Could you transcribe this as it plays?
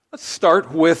Let's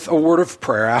start with a word of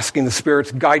prayer, asking the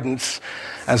Spirit's guidance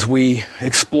as we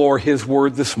explore His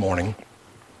Word this morning.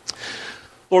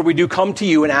 Lord, we do come to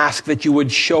you and ask that you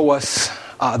would show us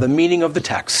the meaning of the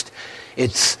text,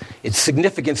 its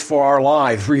significance for our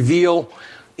lives. Reveal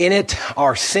in it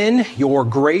our sin, your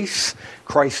grace,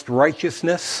 Christ's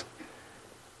righteousness,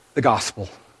 the gospel.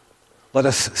 Let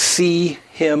us see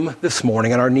Him this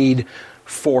morning and our need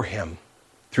for Him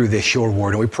through this, your word.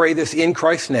 And we pray this in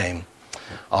Christ's name.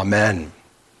 Amen.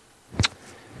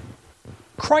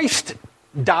 Christ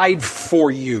died for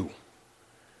you.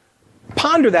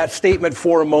 Ponder that statement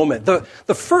for a moment.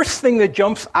 The first thing that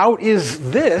jumps out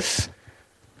is this: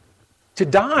 to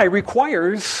die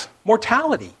requires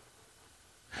mortality.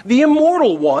 The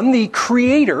immortal one, the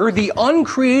creator, the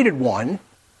uncreated one,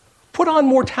 put on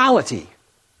mortality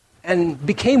and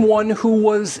became one who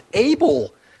was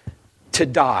able to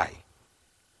die.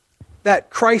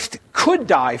 That Christ could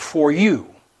die for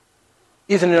you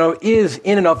is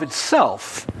in and of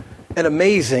itself an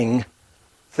amazing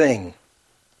thing.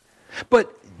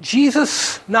 But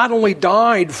Jesus not only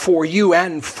died for you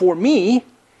and for me,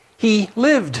 He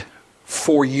lived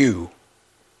for you.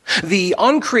 The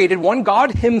uncreated one,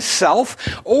 God Himself,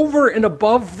 over and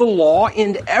above the law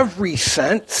in every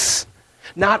sense,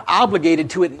 not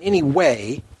obligated to it in any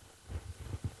way,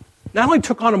 not only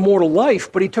took on a mortal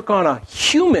life, but He took on a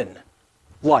human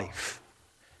life.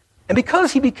 And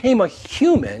because He became a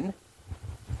human,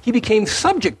 He became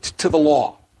subject to the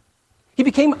law. He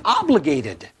became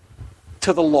obligated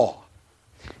to the law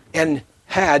and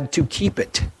had to keep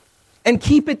it. And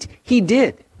keep it He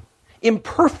did.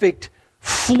 Imperfect,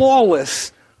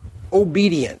 flawless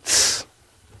obedience,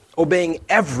 obeying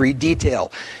every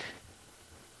detail.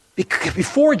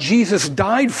 Before Jesus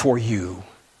died for you,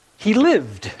 He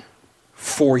lived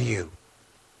for you.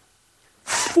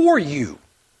 For you.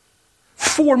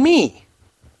 For me.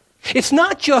 It's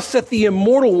not just that the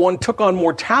immortal one took on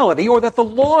mortality or that the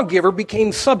lawgiver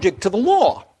became subject to the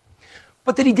law,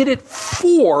 but that He did it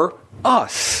for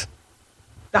us.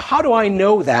 Now, how do I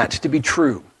know that to be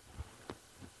true?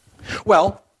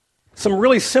 Well, some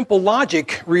really simple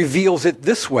logic reveals it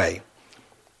this way.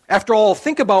 After all,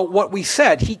 think about what we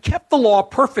said. He kept the law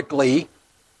perfectly,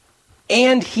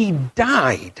 and He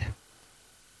died.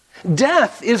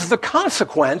 Death is the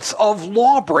consequence of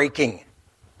law breaking.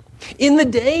 In the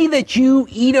day that you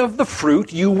eat of the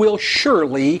fruit, you will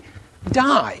surely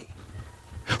die.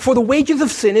 For the wages of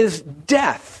sin is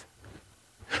death.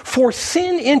 For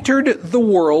sin entered the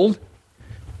world,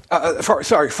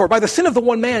 for by the sin of the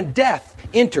one man, death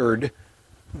entered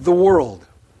the world.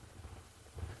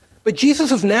 But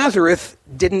Jesus of Nazareth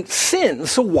didn't sin,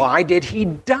 so why did He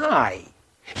die?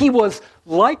 He was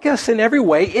like us in every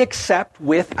way except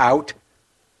without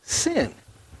sin.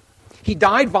 He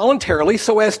died voluntarily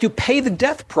so as to pay the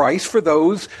death price for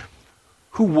those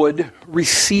who would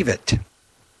receive it.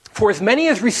 For as many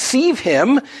as receive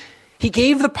Him, He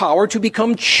gave the power to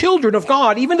become children of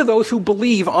God, even to those who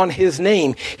believe on His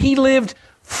name. He lived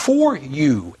for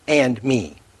you and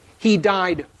me. He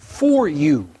died for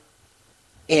you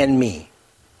and me.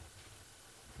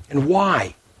 And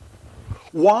why?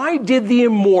 Why did the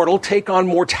immortal take on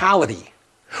mortality?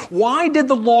 Why did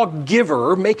the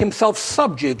lawgiver make Himself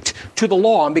subject to the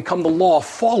law and become the law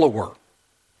follower?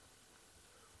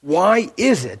 Why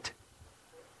is it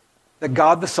that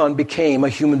God the Son became a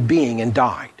human being and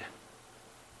died?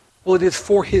 Well, it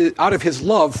is out of His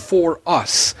love for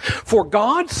us. For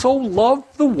God so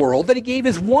loved the world that He gave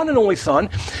His one and only Son,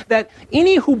 that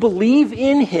any who believe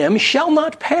in Him shall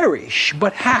not perish,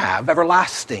 but have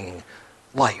everlasting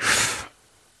life.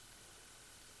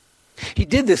 He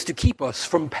did this to keep us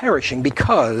from perishing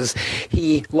because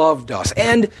He loved us.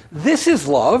 And this is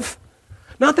love,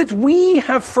 not that we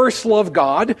have first loved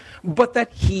God, but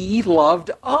that He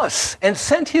loved us and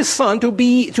sent His Son to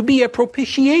be a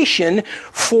propitiation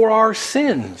for our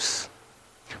sins.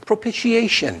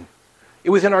 Propitiation.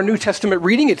 It was in our New Testament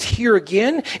reading. It's here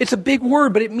again. It's a big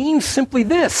word, but it means simply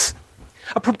this.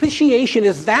 A propitiation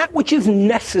is that which is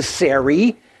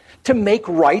necessary to make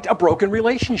right a broken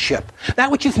relationship. That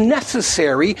which is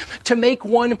necessary to make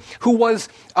one who was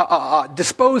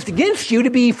disposed against you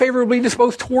to be favorably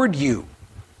disposed toward you.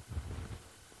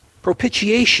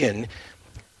 Propitiation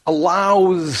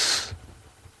allows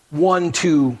one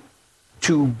to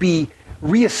be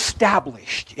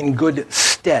reestablished in good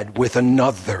stead with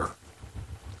another.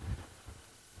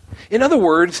 In other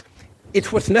words,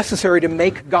 it's what's necessary to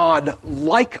make God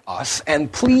like us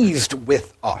and pleased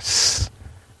with us.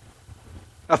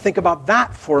 Now think about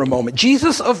that for a moment.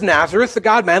 Jesus of Nazareth, the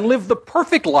God-man, lived the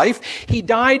perfect life. He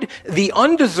died the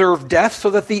undeserved death so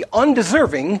that the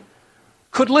undeserving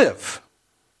could live.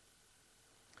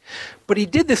 but he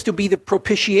did this to be the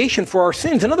propitiation for our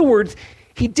sins. In other words,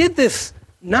 he did this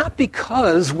not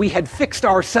because we had fixed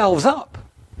ourselves up,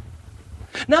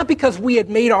 not because we had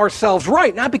made ourselves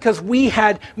right, not because we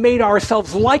had made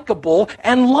ourselves likable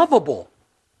and lovable.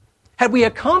 Had we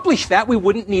accomplished that, we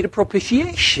wouldn't need a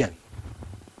propitiation.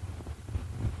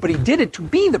 But he did it to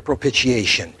be the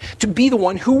propitiation, to be the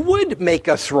one who would make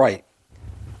us right.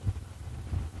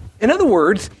 In other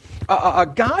words,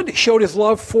 God showed his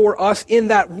love for us in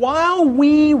that while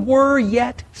we were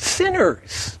yet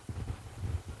sinners,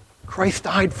 Christ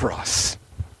died for us.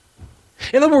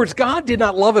 In other words, God did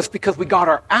not love us because we got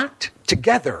our act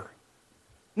together.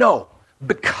 No,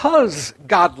 because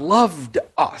God loved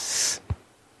us,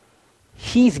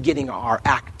 he's getting our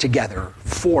act together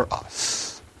for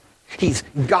us. He's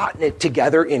gotten it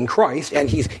together in Christ, and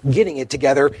he's getting it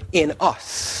together in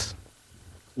us.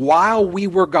 While we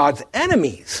were God's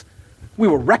enemies, we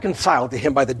were reconciled to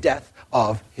him by the death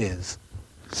of his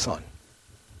Son.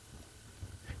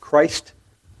 Christ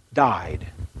died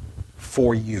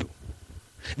for you.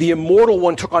 The immortal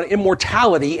one took on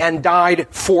immortality and died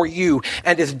for you.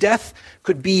 And his death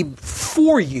could be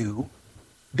for you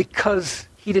because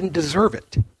he didn't deserve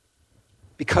it.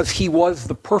 Because he was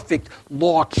the perfect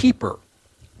law keeper.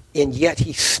 And yet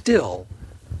he still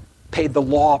paid the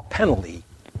law penalty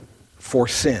for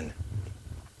sin.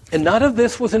 And none of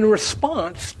this was in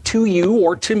response to you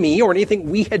or to me or anything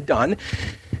we had done.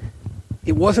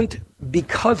 It wasn't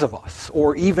because of us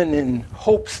or even in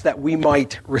hopes that we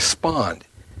might respond.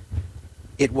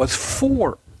 It was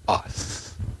for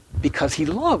us because he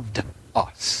loved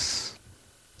us,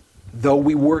 though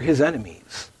we were his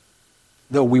enemies,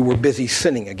 though we were busy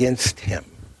sinning against him.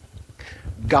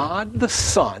 God the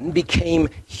Son became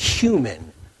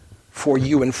human for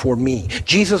you and for me.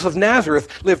 Jesus of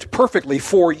Nazareth lived perfectly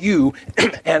for you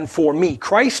and for me.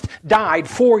 Christ died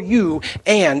for you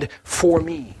and for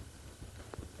me.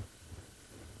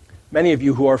 Many of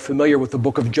you who are familiar with the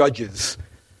book of Judges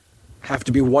have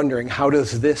to be wondering, how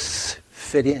does this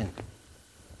fit in?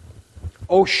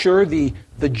 Oh, sure, the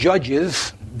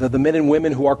judges, the men and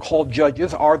women who are called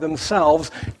judges, are themselves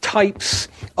types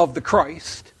of the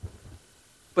Christ.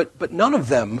 But none of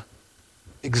them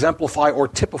exemplify or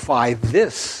typify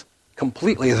this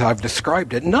completely as I've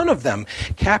described it. None of them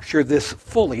capture this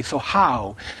fully. So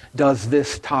how does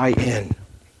this tie in?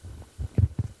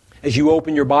 As you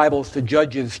open your Bibles to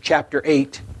Judges chapter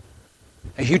 8,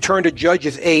 as you turn to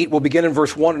Judges 8, we'll begin in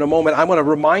verse 1 in a moment. I want to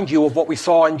remind you of what we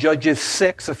saw in Judges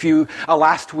 6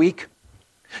 last week.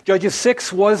 Judges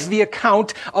 6 was the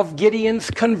account of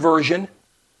Gideon's conversion.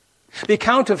 The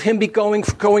account of him going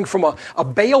from a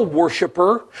Baal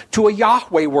worshiper to a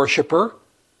Yahweh worshiper.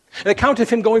 An account of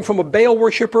him going from a Baal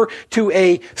worshiper to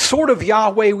a sort of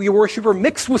Yahweh worshiper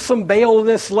mixed with some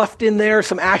Baalness left in there,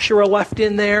 some Asherah left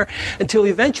in there, until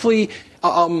eventually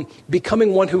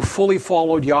becoming one who fully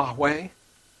followed Yahweh.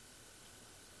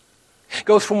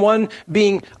 Goes from one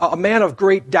being a man of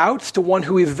great doubts to one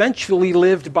who eventually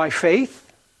lived by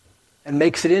faith and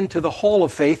makes it into the hall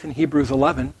of faith in Hebrews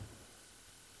 11.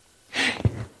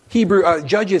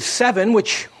 Judges 7,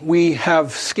 which we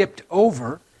have skipped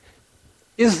over,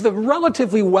 is the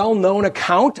relatively well-known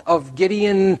account of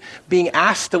Gideon being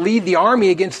asked to lead the army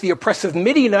against the oppressive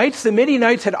Midianites. The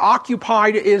Midianites had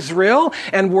occupied Israel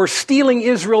and were stealing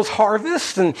Israel's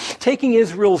harvest and taking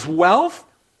Israel's wealth.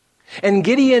 And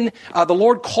Gideon, the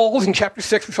Lord calls, in chapter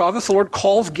 6, we saw this, the Lord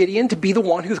calls Gideon to be the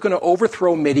one who's going to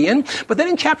overthrow Midian. But then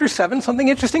in chapter 7, something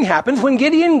interesting happens. When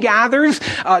Gideon gathers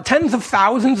tens of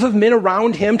thousands of men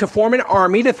around him to form an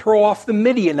army to throw off the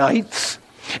Midianites.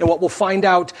 And what we'll find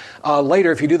out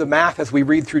later, if you do the math as we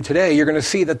read through today, you're going to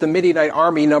see that the Midianite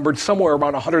army numbered somewhere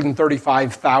around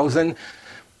 135,000.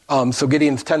 So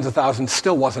Gideon's tens of thousands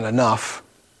still wasn't enough.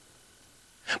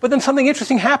 But then something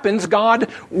interesting happens. God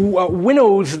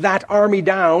winnows that army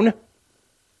down,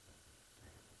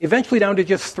 eventually down to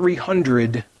just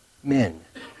 300 men.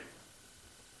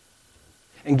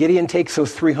 And Gideon takes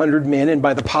those 300 men, and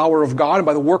by the power of God, and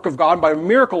by the work of God, and by the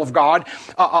miracle of God,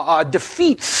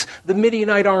 defeats the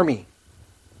Midianite army.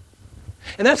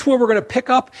 And that's where we're going to pick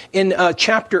up in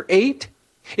chapter 8.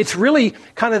 It's really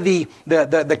kind of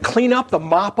the cleanup, the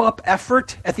mop-up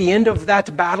effort at the end of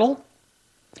that battle.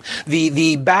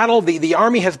 The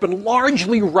army has been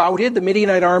largely routed, the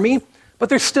Midianite army, but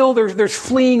there's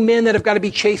fleeing men that have got to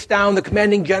be chased down. The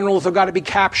commanding generals have got to be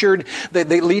captured. The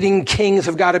leading kings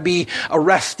have got to be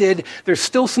arrested. There's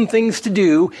still some things to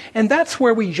do, and that's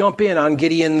where we jump in on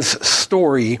Gideon's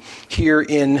story here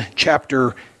in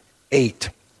chapter 8.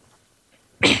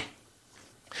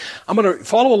 I'm going to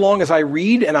follow along as I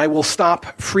read, and I will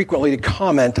stop frequently to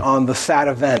comment on the sad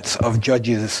events of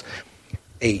Judges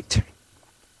 8.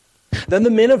 Then the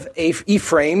men of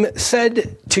Ephraim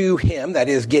said to him, that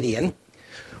is Gideon,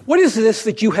 "What is this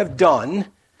that you have done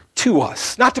to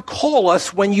us, not to call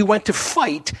us when you went to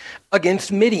fight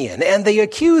against Midian?" And they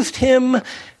accused him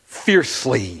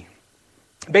fiercely.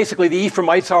 Basically, the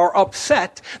Ephraimites are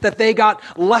upset that they got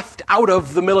left out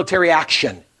of the military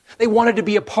action. They wanted to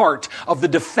be a part of the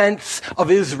defense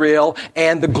of Israel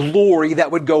and the glory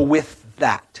that would go with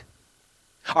that.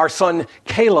 Our son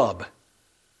Caleb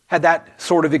had that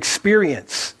sort of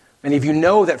experience. Many of you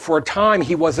know that for a time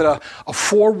he was at a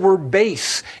forward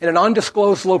base in an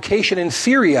undisclosed location in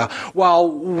Syria while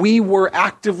we were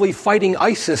actively fighting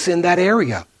ISIS in that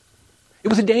area. It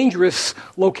was a dangerous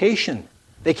location.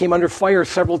 They came under fire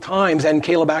several times, and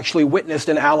Caleb actually witnessed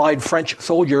an allied French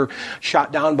soldier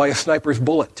shot down by a sniper's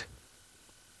bullet.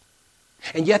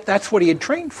 And yet that's what he had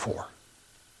trained for.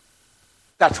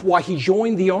 That's why he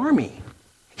joined the army.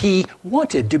 He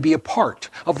wanted to be a part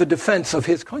of the defense of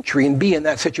his country and be in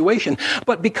that situation.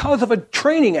 But because of a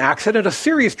training accident, a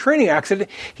serious training accident,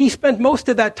 he spent most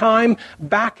of that time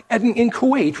back in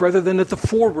Kuwait rather than at the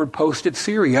forward post at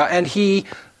Syria. And he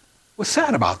was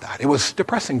sad about that. It was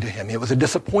depressing to him. It was a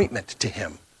disappointment to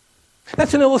him.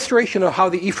 That's an illustration of how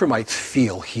the Ephraimites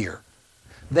feel here.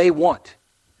 They wanted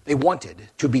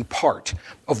to be part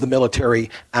of the military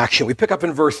action. We pick up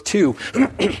in verse 2.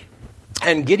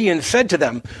 And Gideon said to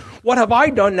them, "What have I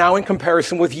done now in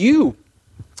comparison with you?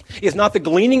 Is not the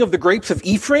gleaning of the grapes of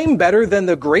Ephraim better than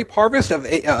the grape harvest of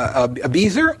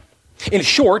Abiezer?" In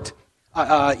short,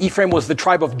 Ephraim was the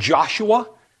tribe of Joshua.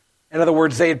 In other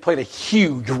words, they had played a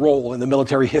huge role in the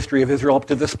military history of Israel up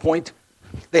to this point.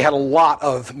 They had a lot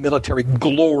of military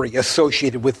glory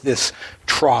associated with this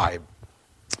tribe.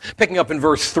 Picking up in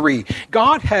verse 3,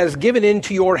 "God has given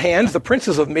into your hands the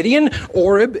princes of Midian,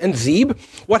 Oreb, and Zeb.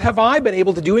 What have I been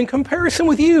able to do in comparison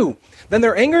with you?" Then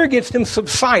their anger against him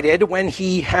subsided when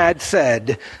he had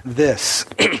said this.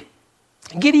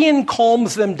 Gideon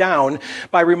calms them down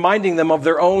by reminding them of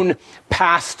their own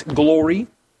past glory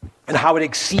and how it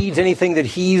exceeds anything that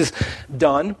he's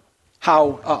done,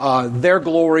 how their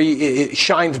glory it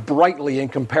shines brightly in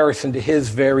comparison to his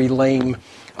very lame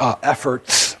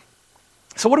efforts.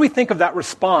 So what do we think of that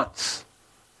response?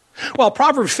 Well,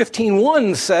 Proverbs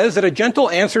 15:1 says that a gentle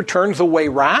answer turns away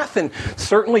wrath, and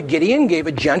certainly Gideon gave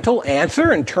a gentle answer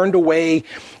and turned away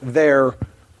their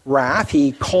wrath.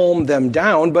 He calmed them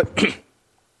down, but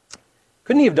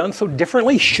couldn't he have done so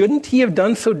differently? Shouldn't he have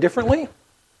done so differently?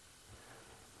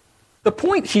 The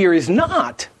point here is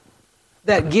not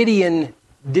that Gideon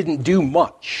didn't do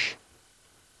much.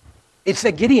 It's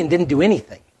that Gideon didn't do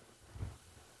anything.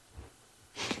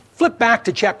 Flip back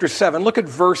to chapter 7, look at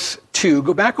verse 2.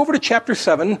 Go back over to chapter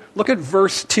 7, look at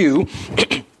verse 2.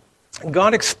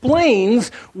 God explains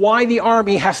why the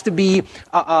army has to be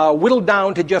whittled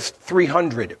down to just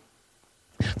 300.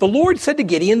 The Lord said to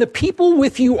Gideon, "The people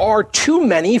with you are too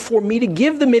many for me to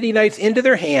give the Midianites into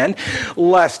their hand,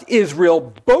 lest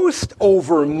Israel boast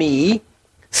over me,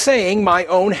 saying, 'My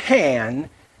own hand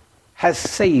has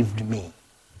saved me.'"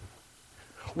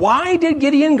 Why did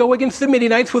Gideon go against the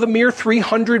Midianites with a mere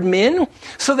 300 men?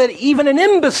 So that even an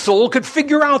imbecile could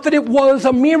figure out that it was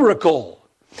a miracle,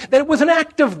 that it was an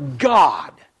act of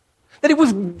God, that it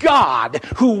was God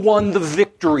who won the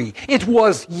victory. It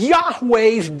was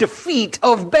Yahweh's defeat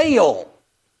of Baal.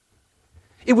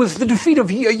 It was the defeat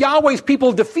of Yahweh's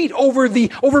people, defeat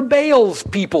over Baal's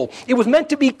people. It was meant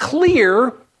to be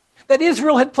clear that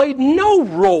Israel had played no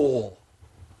role.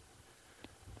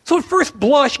 So at first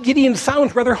blush, Gideon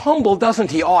sounds rather humble,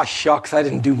 doesn't he? "Aw, shucks, I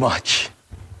didn't do much."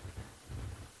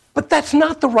 But that's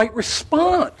not the right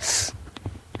response.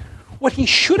 What he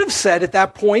should have said at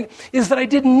that point is that I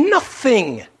did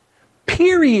nothing.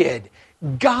 Period.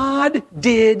 God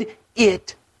did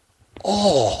it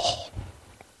all.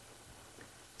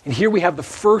 And here we have the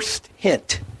first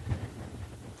hint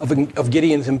of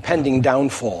Gideon's impending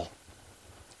downfall.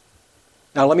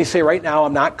 Now, let me say right now,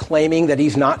 I'm not claiming that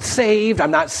he's not saved.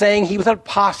 I'm not saying he was an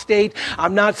apostate.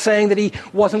 I'm not saying that he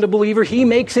wasn't a believer. He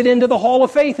makes it into the Hall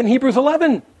of Faith in Hebrews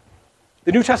 11.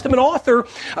 The New Testament author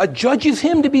judges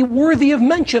him to be worthy of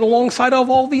mention alongside of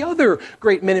all the other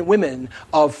great men and women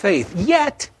of faith.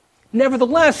 Yet,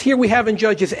 nevertheless, here we have in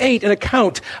Judges 8 an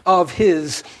account of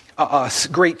his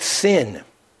great sin.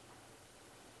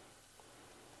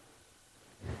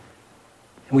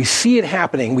 And we see it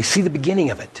happening. We see the beginning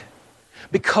of it.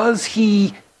 Because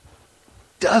he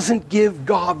doesn't give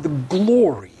God the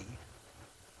glory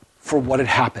for what had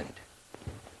happened.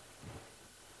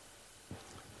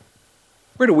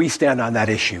 Where do we stand on that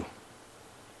issue?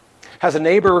 Has a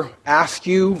neighbor asked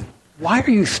you, "Why are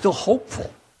you still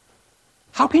hopeful?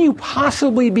 How can you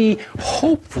possibly be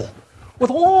hopeful With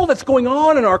all that's going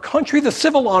on in our country, the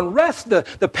civil unrest,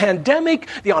 the pandemic,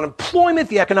 the unemployment,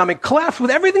 the economic collapse, with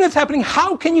everything that's happening,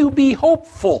 how can you be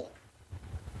hopeful?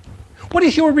 What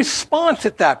is your response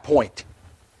at that point?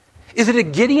 Is it a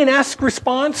Gideon-esque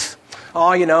response?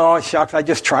 Oh, shucks, I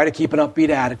just try to keep an upbeat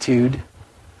attitude. I'm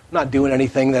not doing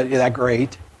anything that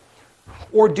great.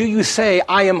 Or do you say,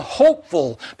 I am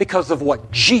hopeful because of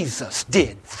what Jesus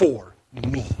did for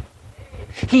me?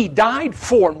 He died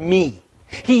for me.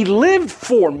 He lived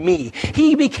for me.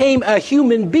 He became a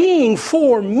human being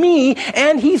for me,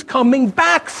 and he's coming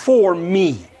back for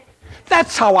me.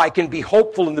 That's how I can be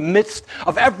hopeful in the midst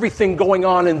of everything going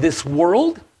on in this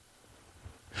world.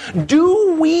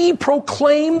 Do we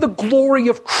proclaim the glory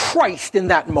of Christ in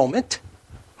that moment?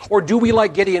 Or do we,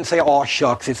 like Gideon, say, oh,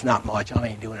 shucks, it's not much. I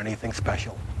ain't doing anything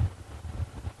special.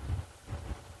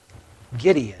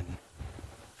 Gideon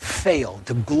failed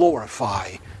to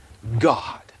glorify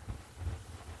God.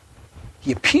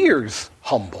 He appears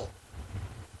humble,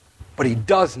 but he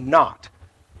does not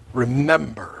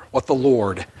remember what the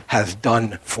Lord has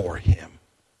done for him.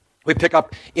 We pick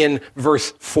up in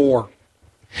verse 4.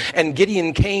 And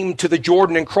Gideon came to the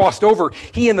Jordan and crossed over,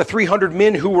 he and the 300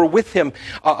 men who were with him,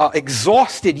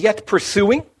 exhausted yet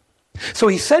pursuing. So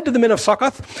he said to the men of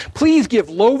Succoth, please give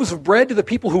loaves of bread to the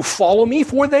people who follow me,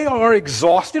 for they are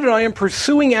exhausted, and I am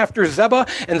pursuing after Zebah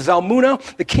and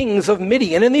Zalmunna, the kings of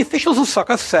Midian. And the officials of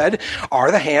Succoth said, are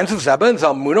the hands of Zebah and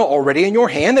Zalmunna already in your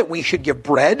hand, that we should give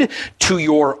bread to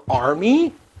your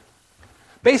army?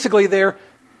 Basically, they're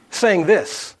saying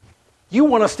this: you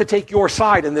want us to take your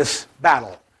side in this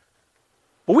battle,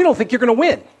 but we don't think you're going to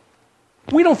win.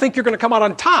 We don't think you're going to come out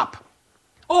on top.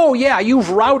 Oh yeah, you've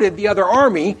routed the other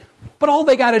army, but all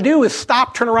they got to do is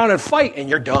stop, turn around, and fight, and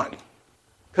you're done.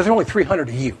 Because there are only 300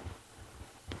 of you.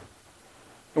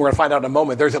 And we're going to find out in a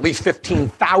moment, there's at least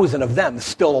 15,000 of them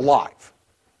still alive.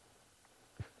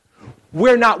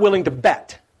 We're not willing to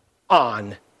bet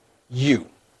on you.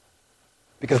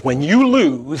 Because when you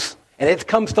lose, and it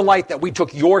comes to light that we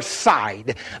took your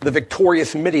side, the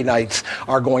victorious Midianites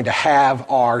are going to have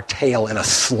our tail in a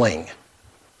sling.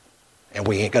 And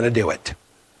we ain't going to do it.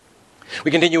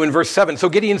 We continue in verse 7. So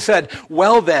Gideon said,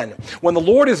 well then, when the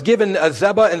Lord has given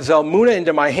Zebah and Zalmunna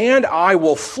into my hand, I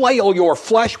will flail your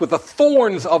flesh with the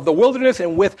thorns of the wilderness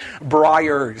and with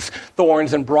briars.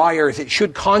 Thorns and briars. It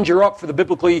should conjure up for the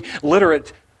biblically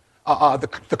literate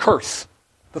the curse.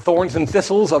 The thorns and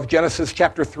thistles of Genesis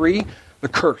chapter 3, the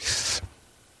curse.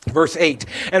 Verse 8,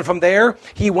 and from there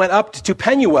he went up to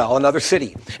Penuel, another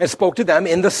city, and spoke to them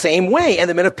in the same way. And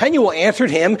the men of Penuel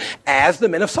answered him as the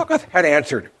men of Succoth had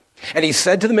answered. And he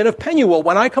said to the men of Penuel,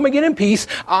 when I come again in peace,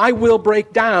 I will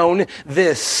break down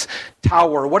this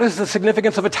tower. What is the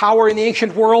significance of a tower in the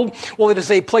ancient world? Well, it is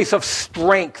a place of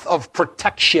strength, of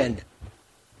protection.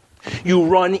 You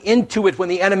run into it when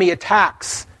the enemy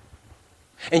attacks,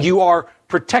 and you are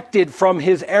protected from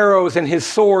his arrows and his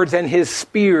swords and his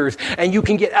spears, and you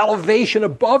can get elevation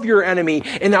above your enemy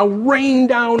and now rain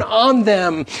down on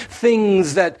them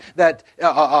things that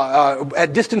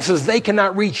at distances they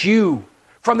cannot reach you.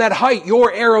 From that height,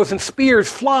 your arrows and spears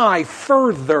fly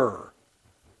further,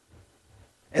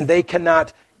 and they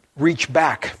cannot reach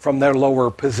back from their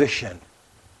lower position.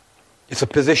 It's a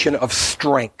position of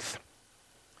strength.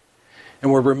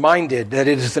 And we're reminded that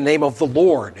it is the name of the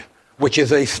Lord, which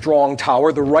is a strong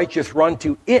tower. The righteous run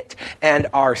to it and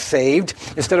are saved.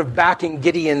 Instead of backing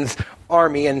Gideon's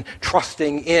army and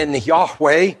trusting in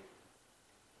Yahweh,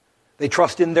 they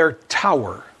trust in their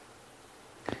tower.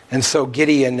 And so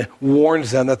Gideon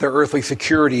warns them that their earthly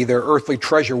security, their earthly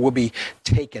treasure will be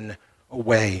taken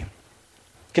away.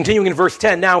 Continuing in verse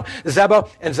 10, now Zebah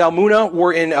and Zalmunna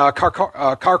were in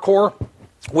Karkor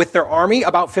with their army,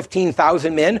 about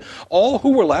 15,000 men, all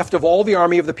who were left of all the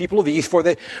army of the people of the east,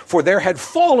 for there had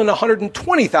fallen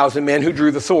 120,000 men who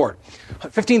drew the sword.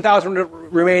 15,000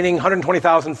 remaining,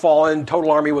 120,000 fallen,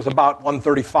 total army was about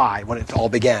 135 when it all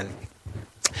began.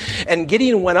 And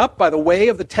Gideon went up by the way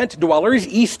of the tent dwellers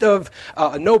east of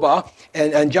Nobah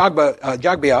and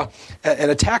Jogbeah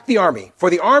and attacked the army, for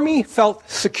the army felt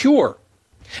secure.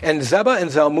 And Zebah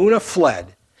and Zalmunna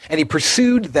fled. And he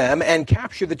pursued them and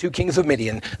captured the two kings of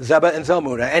Midian, Zebah and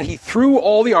Zalmunna, and he threw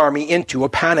all the army into a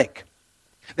panic.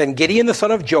 Then Gideon the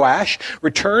son of Joash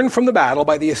returned from the battle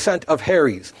by the ascent of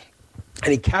Heres.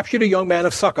 And he captured a young man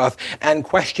of Succoth and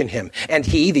questioned him. And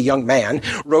he, the young man,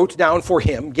 wrote down for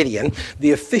him, Gideon,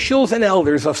 the officials and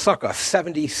elders of Succoth,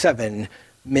 77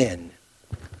 men.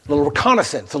 A little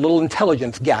reconnaissance, a little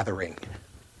intelligence gathering.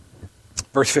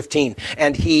 Verse 15,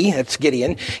 and he, that's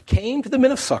Gideon, came to the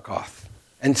men of Succoth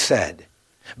and said,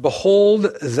 behold,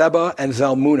 Zebah and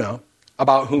Zalmunna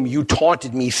about whom you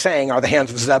taunted me, saying, are the hands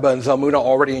of Zebah and Zalmunna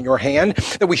already in your hand,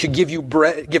 that we should give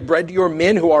bread to your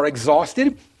men who are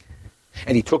exhausted?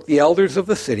 And he took the elders of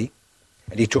the city,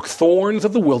 and he took thorns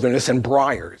of the wilderness and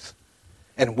briars,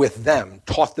 and with them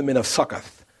taught the men of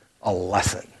Succoth a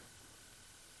lesson.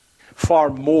 Far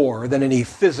more than any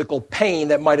physical pain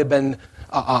that might have been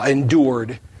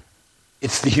endured,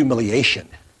 it's the humiliation.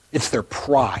 It's their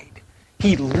pride.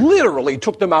 He literally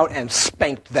took them out and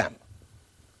spanked them.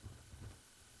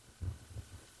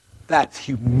 That's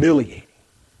humiliating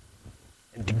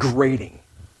and degrading.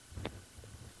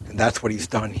 And that's what he's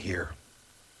done here.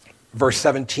 Verse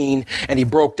 17, and he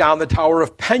broke down the tower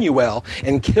of Penuel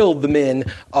and killed the men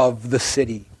of the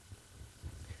city.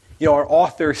 You know, our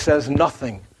author says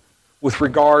nothing with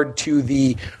regard to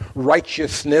the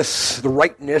righteousness, the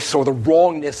rightness, or the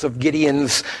wrongness of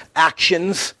Gideon's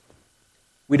actions.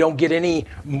 We don't get any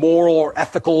moral or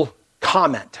ethical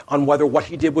comment on whether what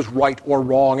he did was right or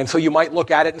wrong. And so you might look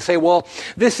at it and say, well,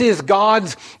 this is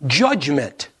God's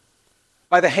judgment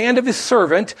by the hand of his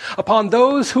servant upon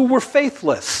those who were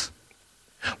faithless.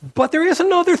 But there is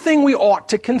another thing we ought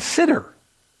to consider.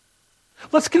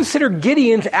 Let's consider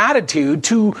Gideon's attitude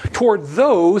toward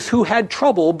those who had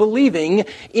trouble believing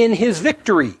in his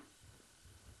victory.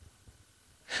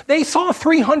 They saw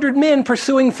 300 men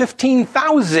pursuing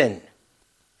 15,000.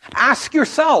 Ask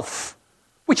yourself,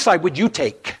 which side would you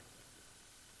take?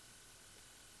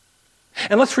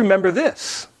 And let's remember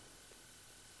this.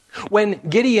 When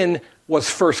Gideon was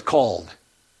first called,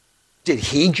 did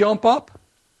he jump up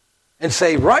and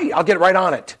say, right, I'll get right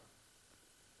on it?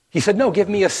 He said, no, give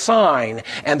me a sign.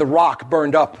 And the rock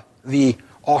burned up the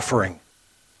offering.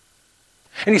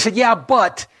 And he said, yeah,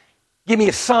 but give me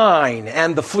a sign.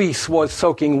 And the fleece was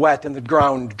soaking wet and the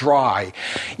ground dry.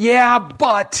 Yeah,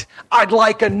 but I'd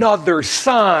like another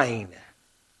sign.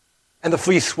 And the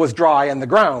fleece was dry and the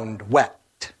ground wet.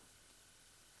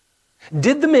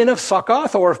 Did the men of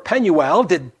Succoth or of Penuel,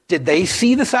 did they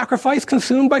see the sacrifice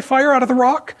consumed by fire out of the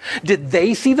rock? Did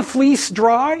they see the fleece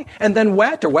dry and then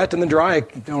wet, or wet and then dry? I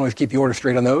don't always keep the order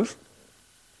straight on those.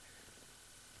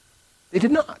 They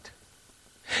did not.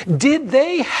 Did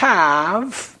they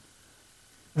have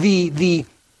the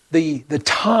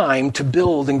time to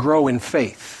build and grow in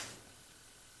faith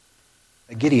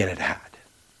that Gideon had had?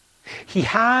 He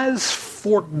has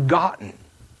forgotten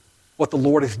what the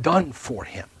Lord has done for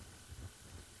him.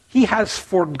 He has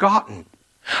forgotten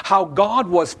how God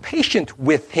was patient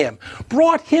with him,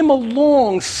 brought him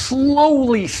along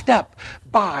slowly, step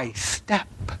by step,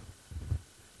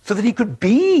 so that he could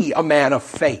be a man of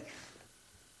faith.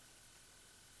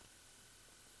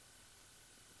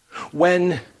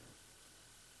 When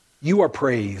you are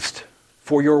praised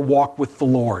for your walk with the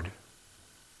Lord,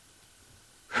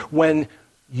 when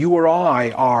you or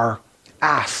I are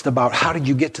asked about how did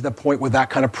you get to the point with that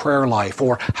kind of prayer life,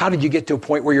 or how did you get to a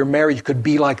point where your marriage could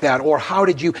be like that, or how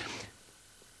did you,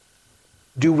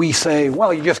 do we say,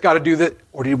 well, you just got to do that,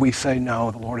 or did we say,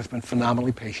 no, the Lord has been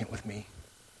phenomenally patient with me.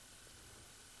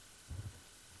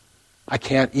 I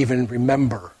can't even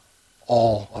remember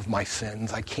all of my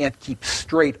sins. I can't keep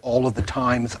straight all of the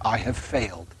times I have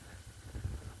failed.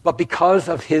 But because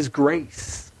of his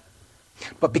grace,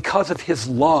 but because of his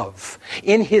love,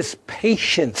 in his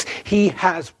patience, he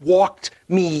has walked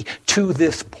me to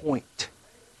this point.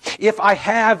 If I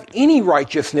have any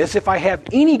righteousness, if I have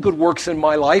any good works in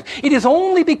my life, it is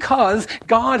only because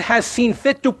God has seen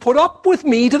fit to put up with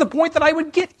me to the point that I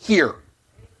would get here,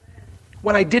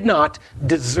 when I did not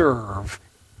deserve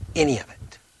any of it.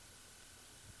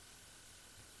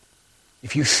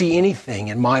 If you see anything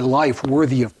in my life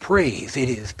worthy of praise, it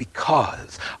is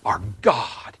because our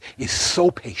God is so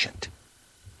patient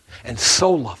and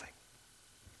so loving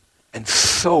and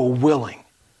so willing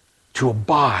to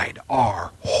abide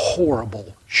our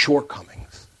horrible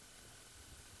shortcomings.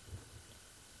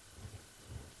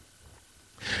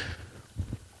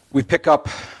 We pick up,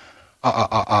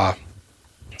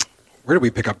 where do we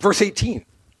pick up? Verse 18.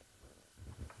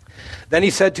 Then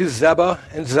he said to Zebah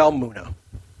and Zalmunna,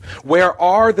 where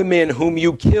are the men whom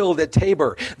you killed at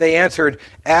Tabor? They answered,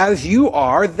 as you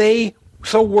are,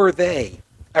 so were they.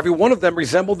 Every one of them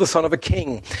resembled the son of a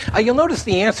king. You'll notice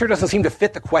the answer doesn't seem to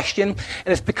fit the question, and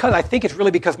it's because, I think it's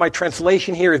really because my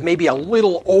translation here is maybe a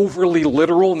little overly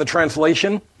literal in the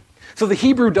translation. So the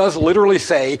Hebrew does literally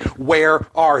say, where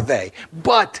are they?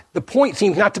 But the point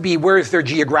seems not to be where is their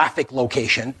geographic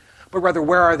location, but rather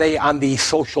where are they on the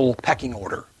social pecking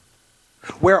order?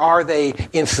 Where are they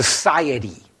in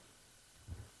society?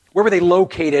 Where were they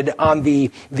located on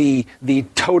the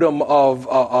totem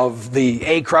of the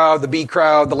A crowd, the B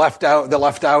crowd, the left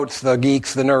outs, the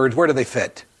geeks, the nerds? Where do they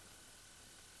fit?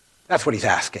 That's what he's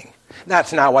asking.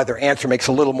 That's now why their answer makes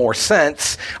a little more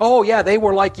sense. Oh, yeah, they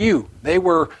were like you. They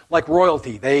were like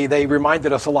royalty. They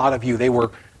reminded us a lot of you. They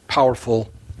were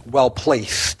powerful,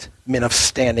 well-placed men of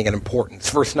standing and importance.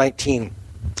 Verse 19,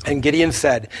 and Gideon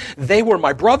said, they were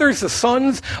my brothers, the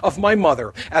sons of my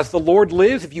mother. As the Lord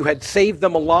lives, if you had saved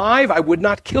them alive, I would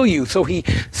not kill you. So he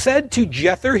said to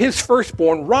Jether, his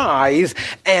firstborn, rise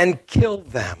and kill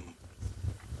them.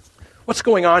 What's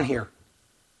going on here?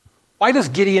 Why does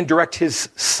Gideon direct his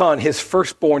son, his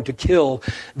firstborn, to kill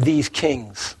these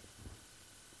kings?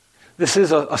 This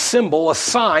is a symbol, a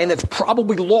sign that's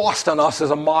probably lost on us as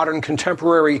a modern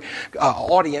contemporary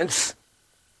audience.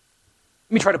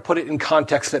 Let me try to put it in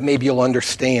context that maybe you'll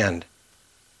understand.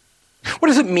 What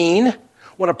does it mean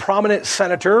when a prominent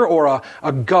senator or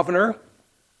a governor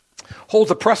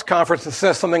holds a press conference and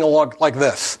says something like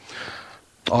this?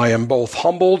 I am both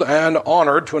humbled and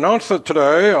honored to announce that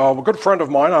today a good friend of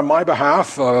mine on my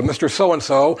behalf, Mr.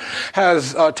 So-and-so,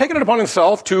 has taken it upon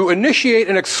himself to initiate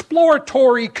an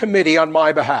exploratory committee on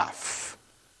my behalf.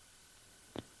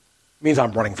 It means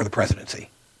I'm running for the presidency.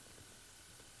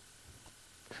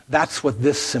 That's what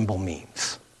this symbol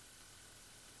means.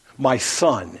 My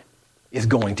son is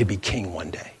going to be king one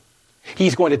day.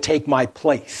 He's going to take my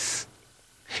place.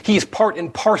 He's part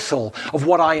and parcel of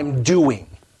what I am doing.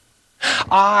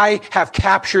 I have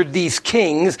captured these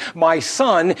kings. My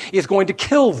son is going to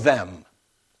kill them.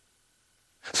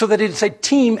 So that it's a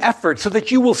team effort, so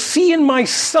that you will see in my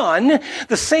son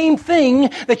the same thing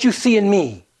that you see in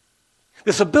me.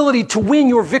 This ability to win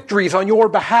your victories on your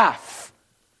behalf.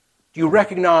 Do you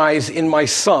recognize in my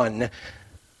son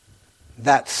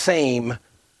that same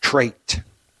trait?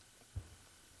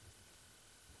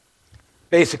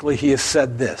 Basically, he has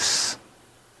said this.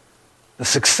 The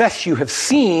success you have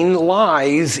seen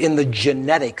lies in the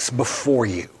genetics before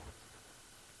you.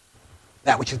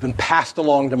 That which has been passed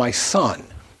along to my son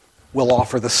will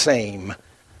offer the same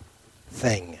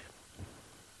thing.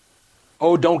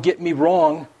 Oh, don't get me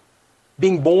wrong.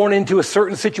 Being born into a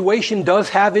certain situation does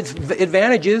have its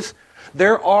advantages.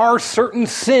 There are certain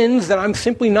sins that I'm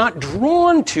simply not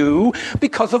drawn to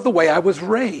because of the way I was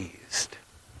raised.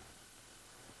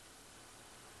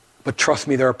 But trust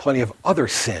me, there are plenty of other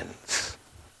sins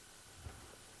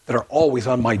that are always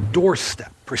on my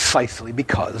doorstep precisely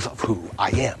because of who I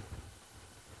am.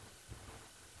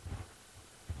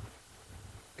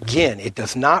 Again, it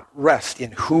does not rest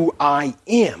in who I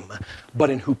am, but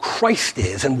in who Christ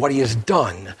is and what he has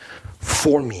done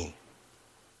for me.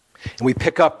 And we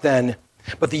pick up then,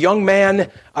 but the young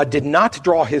man did not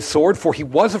draw his sword, for he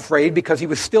was afraid because he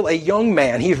was still a young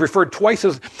man. He's referred twice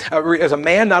as a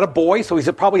man, not a boy, so he's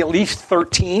probably at least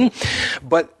 13,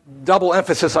 but double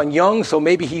emphasis on young, so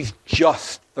maybe he's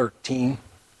just 13.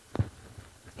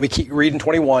 We keep reading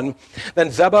 21. Then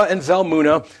Zebah and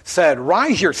Zalmunna said,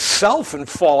 rise yourself and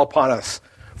fall upon us.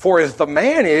 For as the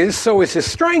man is, so is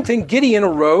his strength. And Gideon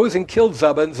arose and killed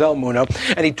Zebah and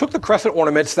Zalmunna, and he took the crescent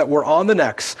ornaments that were on the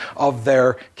necks of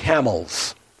their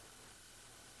camels.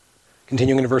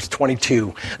 Continuing in verse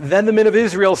 22. Then the men of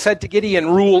Israel said to Gideon,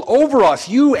 rule over us,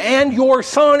 you and your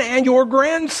son and your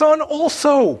grandson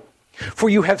also. For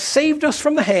you have saved us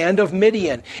from the hand of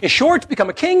Midian. In short, become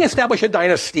a king, establish a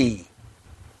dynasty.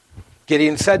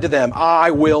 Gideon said to them,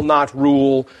 I will not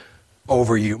rule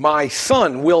over you. My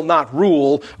son will not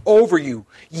rule over you.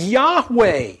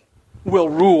 Yahweh will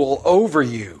rule over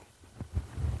you.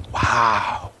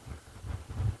 Wow.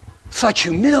 Such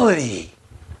humility.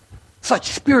 Such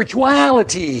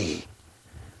spirituality.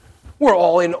 We're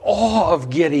all in awe of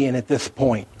Gideon at this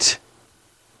point.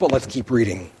 But let's keep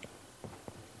reading.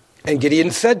 And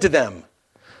Gideon said to them,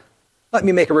 let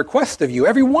me make a request of you.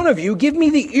 Every one of you give me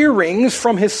the earrings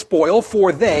from his spoil,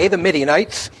 for they, the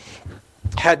Midianites,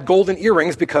 had golden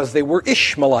earrings because they were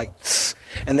Ishmaelites.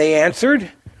 And they answered,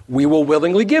 we will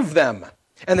willingly give them.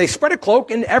 And they spread a cloak,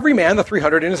 and every man, the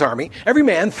 300 in his army, every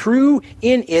man threw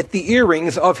in it the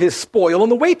earrings of his spoil.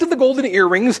 And the weight of the golden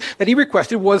earrings that he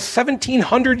requested was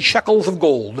 1,700 shekels of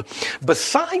gold,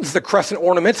 besides the crescent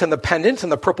ornaments and the pendants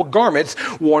and the purple garments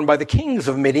worn by the kings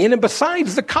of Midian, and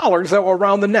besides the collars that were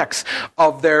around the necks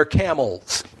of their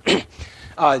camels. If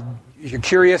you're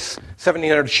curious,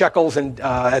 1,700 shekels and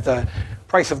at the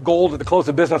price of gold at the close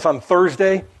of business on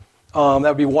Thursday, that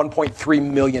would be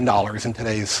 $1.3 million in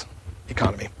today's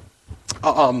economy.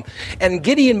 And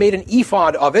Gideon made an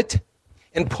ephod of it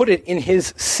and put it in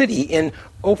his city in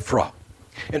Ophrah.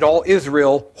 And all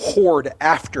Israel whored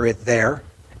after it there.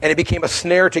 And it became a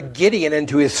snare to Gideon and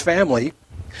to his family.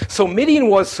 So Midian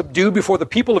was subdued before the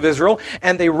people of Israel,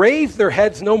 and they raised their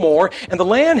heads no more. And the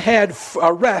land had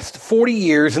rest 40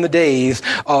 years in the days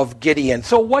of Gideon.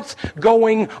 So what's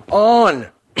going on?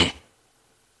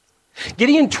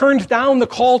 Gideon turned down the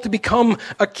call to become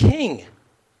a king.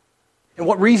 And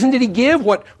what reason did he give?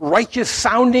 What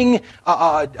righteous-sounding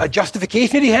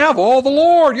justification did he have? Oh, the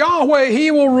Lord, Yahweh,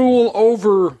 he will rule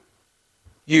over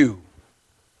you.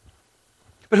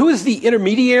 But who is the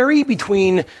intermediary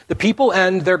between the people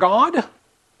and their God?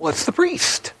 Well, it's the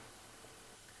priest.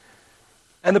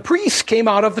 And the priest came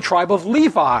out of the tribe of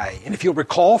Levi. And if you'll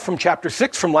recall from chapter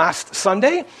 6 from last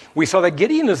Sunday, we saw that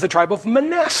Gideon is the tribe of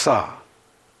Manasseh.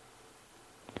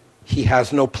 He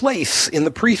has no place in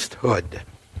the priesthood.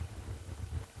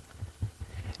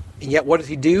 And yet what does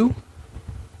he do?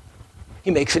 He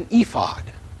makes an ephod.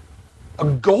 A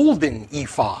golden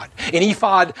ephod. An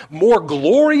ephod more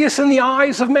glorious in the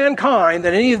eyes of mankind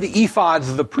than any of the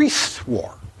ephods the priests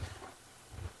wore.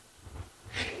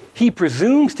 He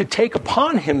presumes to take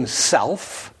upon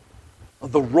himself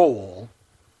the role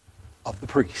of the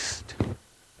priest.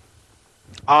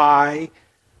 I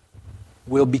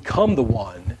will become the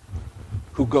one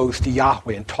who goes to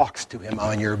Yahweh and talks to him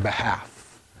on your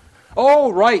behalf.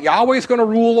 Oh, right, Yahweh's going to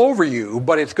rule over you,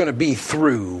 but it's going to be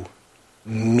through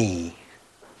me.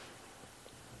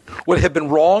 Would it have been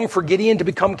wrong for Gideon to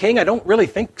become king? I don't really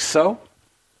think so.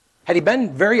 Had he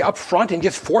been very upfront and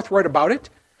just forthright about it?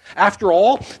 After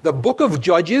all, the book of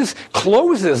Judges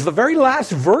closes. The very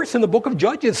last verse in the book of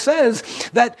Judges says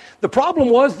that the problem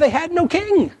was they had no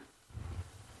king.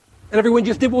 And everyone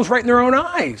just did what was right in their own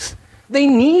eyes. They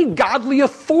need godly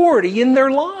authority in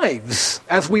their lives,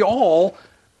 as we all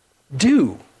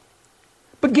do.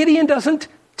 But Gideon doesn't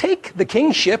take the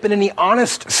kingship in any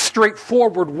honest,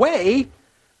 straightforward way.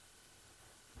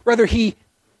 Rather, he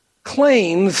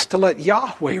claims to let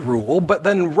Yahweh rule, but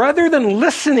then rather than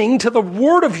listening to the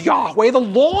word of Yahweh, the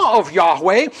law of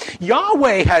Yahweh,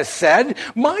 Yahweh has said,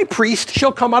 my priest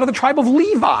shall come out of the tribe of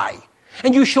Levi,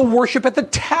 and you shall worship at the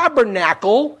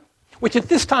tabernacle, which at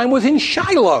this time was in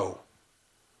Shiloh.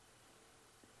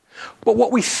 But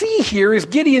what we see here is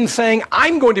Gideon saying,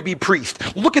 I'm going to be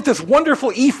priest. Look at this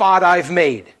wonderful ephod I've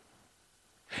made.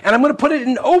 And I'm going to put it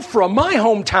in Ophrah, my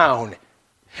hometown.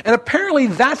 And apparently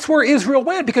that's where Israel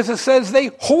went, because it says they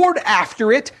whored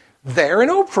after it there in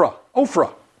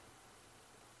Ophrah.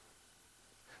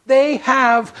 They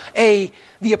have the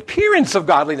appearance of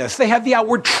godliness. They have the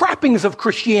outward trappings of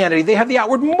Christianity. They have the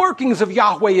outward markings of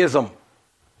Yahwehism.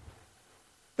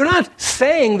 They're not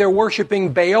saying they're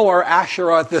worshiping Baal or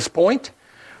Asherah at this point,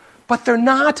 but they're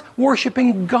not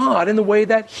worshiping God in the way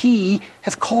that He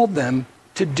has called them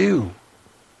to do.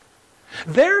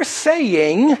 They're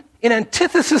saying, in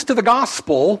antithesis to the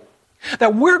gospel,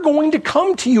 that we're going to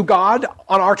come to you, God,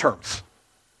 on our terms,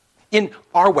 in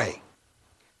our way,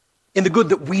 in the good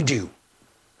that we do,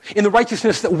 in the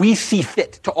righteousness that we see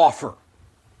fit to offer.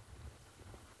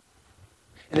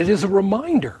 And it is a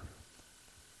reminder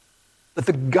that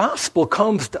the gospel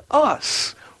comes to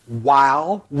us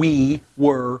while we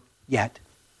were yet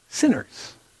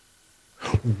sinners.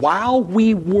 While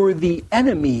we were the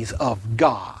enemies of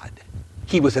God,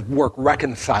 He was at work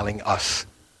reconciling us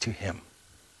to Him.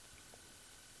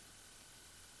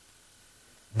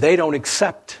 They don't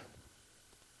accept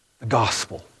the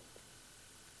gospel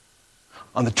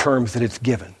on the terms that it's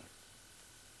given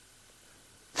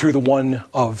through the one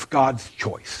of God's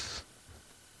choice,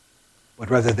 but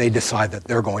rather they decide that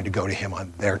they're going to go to Him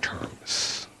on their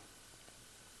terms.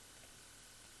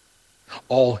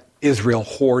 All Israel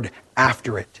whored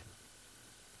after it.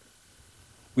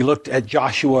 We looked at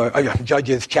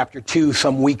Judges chapter 2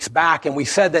 some weeks back, and we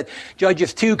said that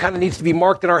Judges 2 kind of needs to be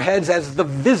marked in our heads as the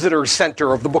visitor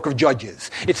center of the book of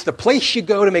Judges. It's the place you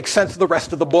go to make sense of the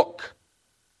rest of the book.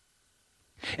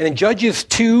 And in Judges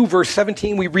 2, verse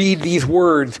 17, we read these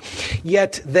words,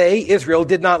 "Yet they, Israel,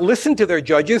 did not listen to their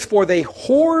judges, for they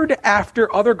whored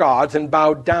after other gods and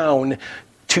bowed down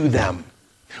to them."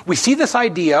 We see this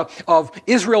idea of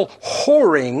Israel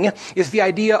whoring is the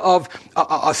idea of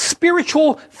a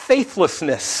spiritual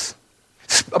faithlessness,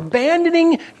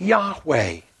 abandoning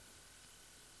Yahweh.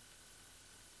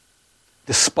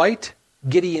 Despite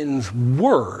Gideon's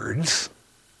words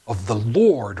of the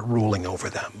Lord ruling over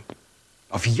them,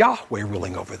 of Yahweh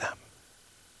ruling over them,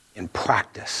 in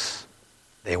practice,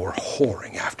 they were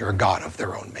whoring after a god of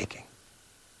their own making.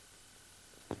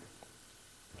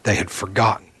 They had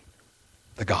forgotten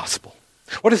the gospel.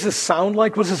 What does this sound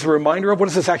like? What is this a reminder of? What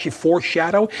does this actually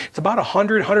foreshadow? It's about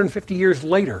 150 years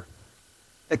later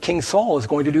that King Saul is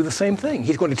going to do the same thing.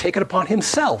 He's going to take it upon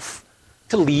himself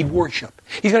to lead worship.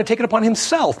 He's going to take it upon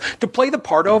himself to play the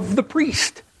part of the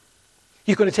priest.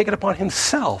 He's going to take it upon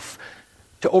himself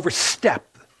to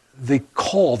overstep the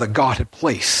call that God had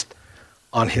placed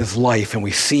on his life. And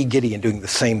we see Gideon doing the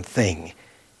same thing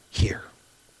here.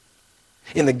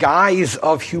 In the guise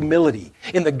of humility,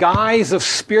 in the guise of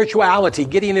spirituality,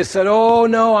 Gideon has said, oh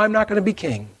no, I'm not going to be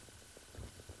king.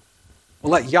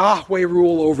 We'll let Yahweh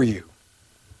rule over you.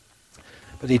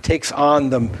 But he takes on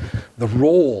the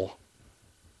role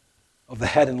of the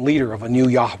head and leader of a new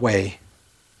Yahweh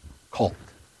cult.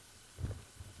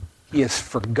 He has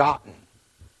forgotten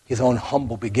his own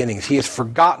humble beginnings. He has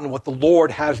forgotten what the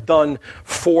Lord has done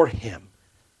for him.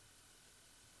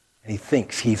 And he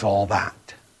thinks he's all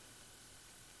that.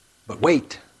 But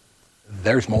wait,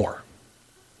 there's more.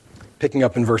 Picking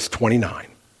up in verse 29.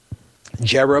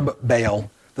 Jerubbaal,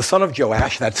 the son of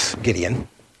Joash, that's Gideon,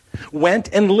 went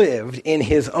and lived in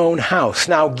his own house.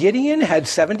 Now Gideon had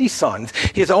 70 sons,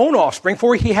 his own offspring,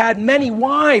 for he had many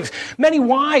wives. Many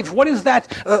wives, what is that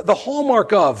the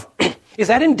hallmark of? Is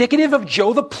that indicative of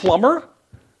Joe the plumber?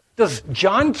 Does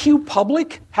John Q.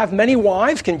 Public have many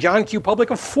wives? Can John Q.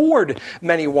 Public afford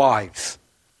many wives?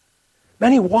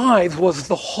 Many wives was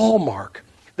the hallmark,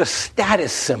 the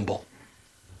status symbol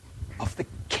of the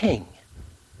king.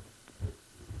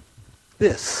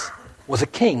 This was a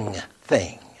king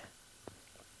thing.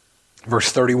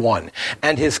 Verse 31,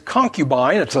 and his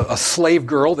concubine, it's a slave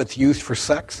girl that's used for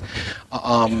sex.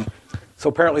 So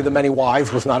apparently the many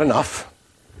wives was not enough.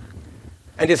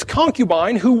 And his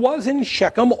concubine, who was in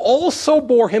Shechem, also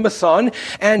bore him a son,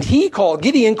 and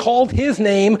Gideon called his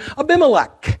name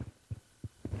Abimelech.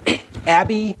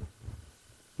 Abimelech.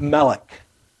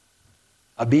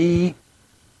 Abimelech.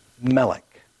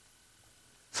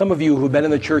 Some of you who've been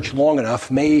in the church long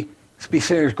enough may be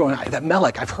sitting there going, that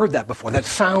Melech, I've heard that before. That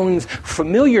sounds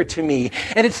familiar to me.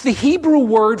 And it's the Hebrew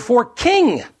word for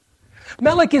king.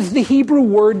 Melech is the Hebrew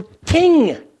word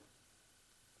king.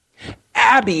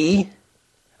 I'm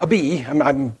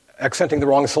accenting the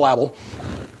wrong syllable,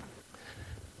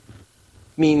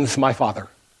 means my father.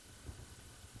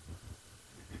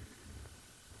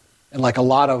 And like a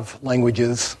lot of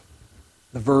languages,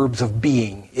 the verbs of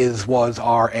being, is, was,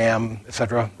 are, am,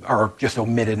 etc., are just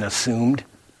omitted and assumed.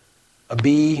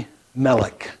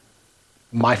 Abimelech,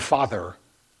 my father,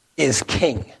 is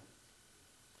king.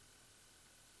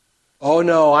 Oh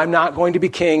no, I'm not going to be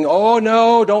king. Oh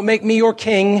no, don't make me your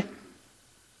king.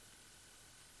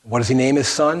 What does he name his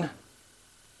son?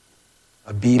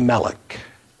 Abimelech.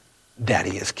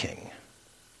 Daddy is king.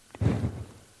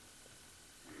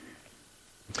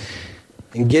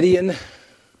 And Gideon,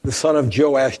 the son of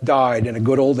Joash, died in a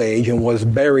good old age and was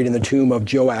buried in the tomb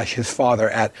of Joash his father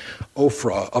at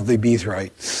Ophrah of the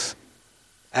Abiezrites.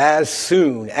 As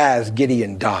soon as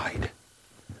Gideon died,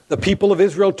 the people of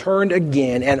Israel turned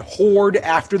again and whored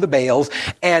after the Baals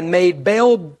and made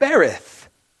Baal-berith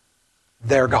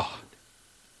their god.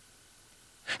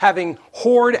 Having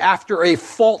whored after a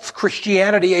false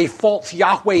Christianity, a false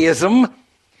Yahwehism,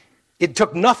 it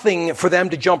took nothing for them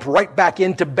to jump right back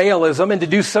into Baalism and to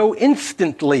do so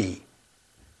instantly.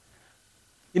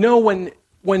 You know,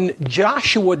 when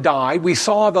Joshua died, we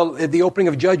saw the opening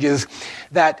of Judges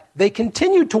that they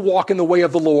continued to walk in the way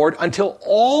of the Lord until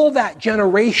all that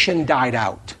generation died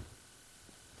out.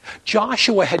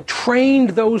 Joshua had trained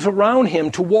those around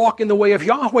him to walk in the way of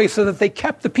Yahweh so that they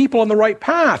kept the people on the right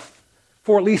path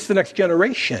for at least the next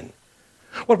generation.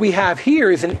 What we have here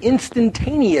is an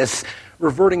instantaneous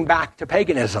reverting back to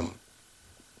paganism.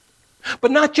 But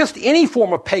not just any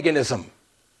form of paganism.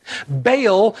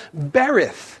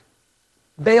 Baal-berith.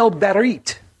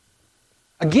 Baal-berith.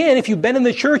 Again, if you've been in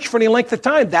the church for any length of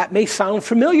time, that may sound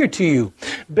familiar to you.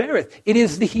 Berith. It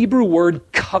is the Hebrew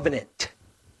word covenant.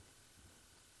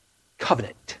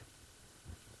 Covenant.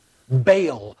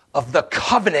 Baal of the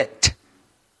covenant.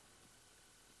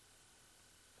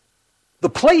 The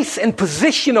place and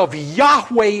position of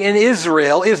Yahweh in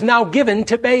Israel is now given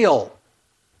to Baal.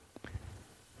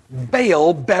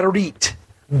 Baal-berith,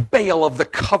 Baal of the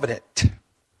covenant.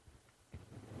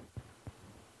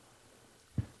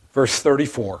 Verse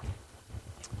 34.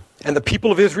 And the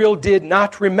people of Israel did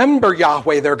not remember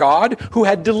Yahweh their God, who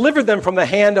had delivered them from the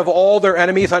hand of all their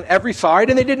enemies on every side,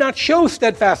 and they did not show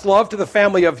steadfast love to the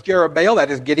family of Jerubbaal,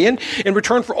 that is Gideon, in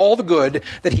return for all the good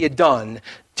that he had done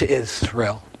to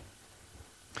Israel.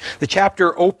 The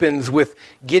chapter opens with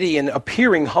Gideon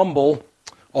appearing humble.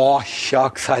 Oh,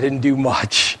 shucks, I didn't do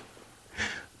much.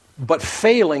 But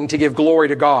failing to give glory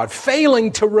to God,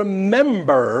 failing to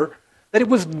remember that it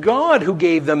was God who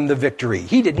gave them the victory.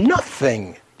 He did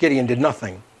nothing. Gideon did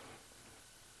nothing.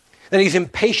 Then he's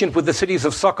impatient with the cities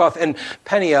of Succoth and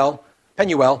Penuel,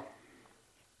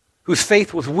 whose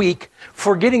faith was weak,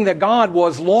 forgetting that God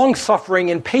was long-suffering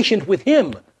and patient with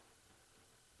him,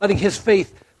 letting his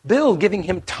faith build, giving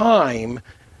him time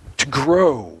to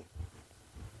grow.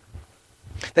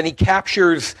 Then he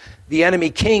captures the enemy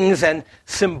kings and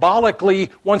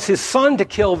symbolically wants his son to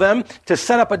kill them to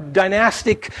set up a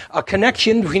dynastic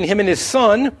connection between him and his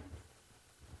son.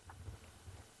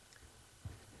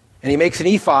 And he makes an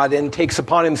ephod and takes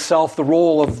upon himself the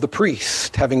role of the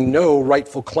priest, having no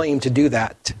rightful claim to do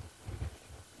that.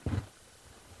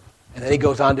 And then he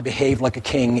goes on to behave like a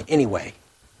king anyway,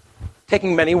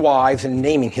 taking many wives and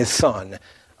naming his son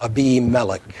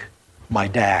Abimelech. My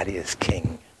dad is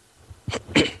king.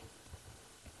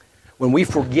 When we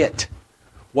forget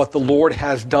what the Lord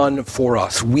has done for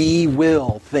us, we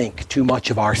will think too much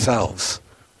of ourselves.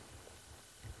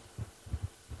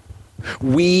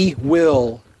 We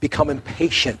will become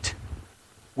impatient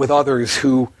with others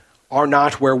who are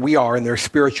not where we are in their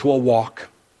spiritual walk.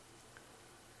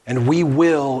 And we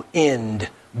will end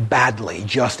badly,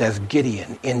 just as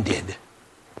Gideon ended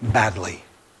badly.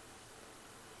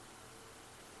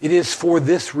 It is for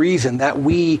this reason that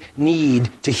we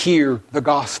need to hear the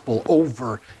gospel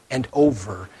over and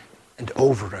over and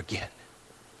over again.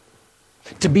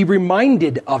 To be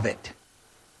reminded of it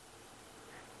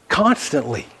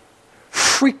constantly,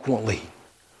 frequently,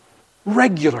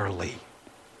 regularly.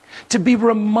 To be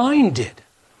reminded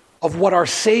of what our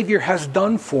Savior has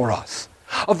done for us,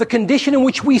 of the condition in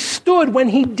which we stood when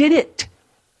he did it.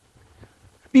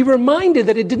 Be reminded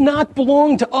that it did not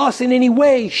belong to us in any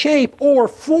way, shape, or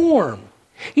form.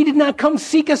 He did not come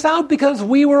seek us out because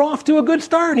we were off to a good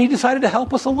start and he decided to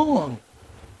help us along.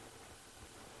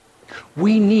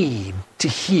 We need to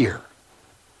hear,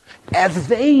 as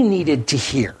they needed to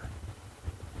hear,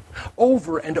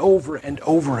 over and over and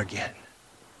over again,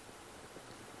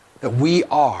 that we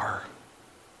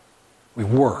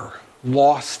were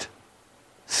lost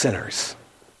sinners,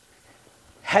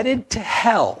 headed to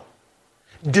hell,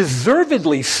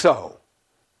 deservedly so,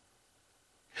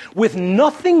 with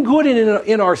nothing good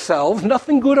in ourselves,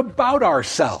 nothing good about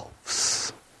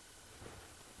ourselves.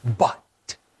 But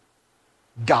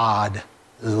God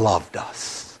loved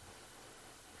us.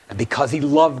 And because he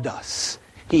loved us,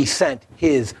 he sent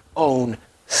his own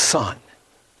son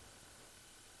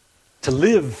to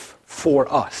live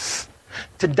for us,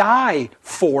 to die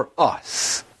for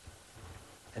us,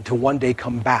 and to one day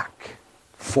come back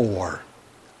for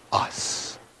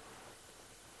us.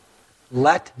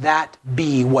 Let that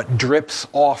be what drips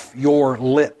off your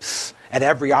lips at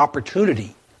every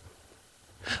opportunity.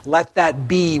 Let that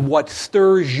be what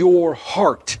stirs your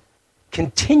heart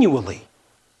continually.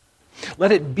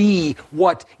 Let it be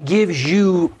what gives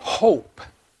you hope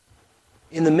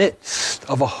in the midst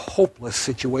of a hopeless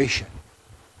situation.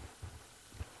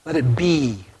 Let it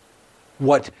be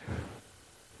what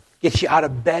gets you out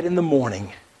of bed in the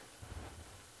morning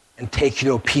and takes you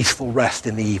to a peaceful rest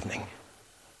in the evening.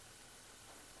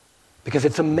 Because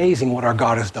it's amazing what our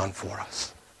God has done for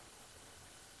us.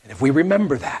 And if we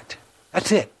remember that,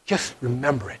 that's it. Just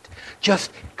remember it.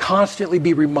 Just constantly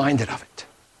be reminded of it.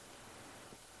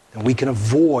 And we can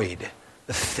avoid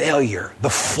the failure, the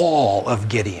fall of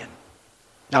Gideon.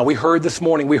 Now, we heard this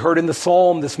morning, we heard in the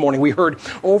psalm this morning, we heard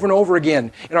over and over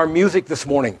again in our music this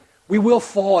morning, we will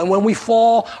fall. And when we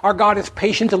fall, our God is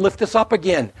patient to lift us up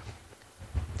again.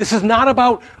 This is not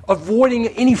about avoiding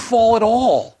any fall at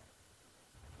all.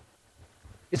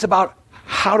 It's about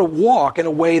how to walk in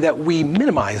a way that we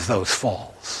minimize those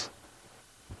falls.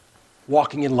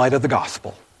 Walking in light of the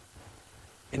gospel,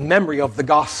 in memory of the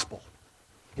gospel,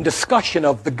 in discussion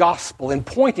of the gospel, in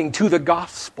pointing to the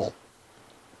gospel,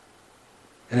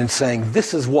 and in saying,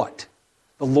 this is what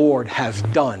the Lord has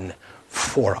done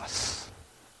for us.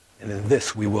 And in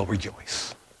this we will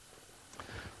rejoice.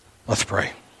 Let's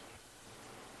pray.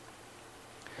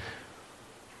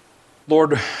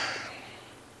 Lord,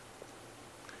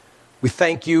 we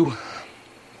thank you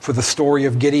for the story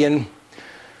of Gideon.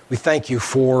 We thank you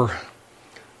for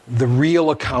the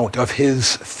real account of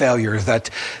his failures, that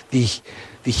the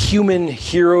human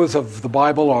heroes of the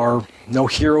Bible are no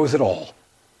heroes at all.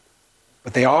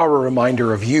 But they are a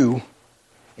reminder of you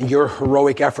and your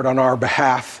heroic effort on our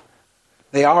behalf.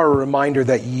 They are a reminder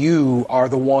that you are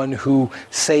the one who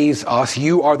saves us.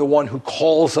 You are the one who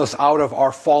calls us out of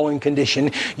our fallen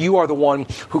condition. You are the one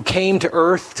who came to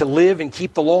earth to live and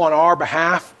keep the law on our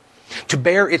behalf, to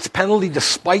bear its penalty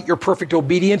despite your perfect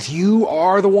obedience. You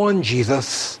are the one,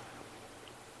 Jesus,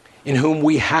 in whom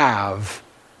we have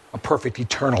a perfect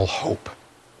eternal hope.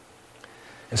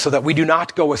 And so that we do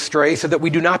not go astray, so that we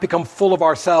do not become full of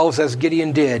ourselves as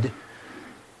Gideon did,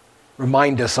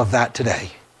 remind us of that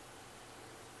today.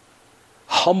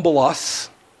 Humble us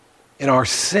in our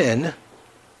sin,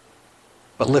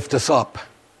 but lift us up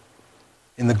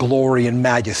in the glory and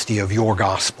majesty of your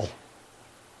gospel.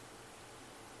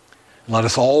 And let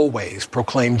us always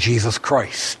proclaim Jesus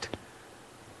Christ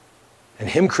and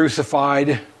him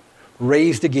crucified,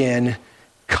 raised again,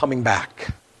 coming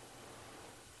back,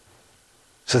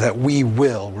 so that we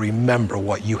will remember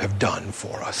what you have done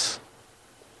for us.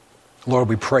 Lord,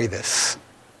 we pray this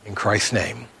in Christ's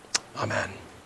name. Amen.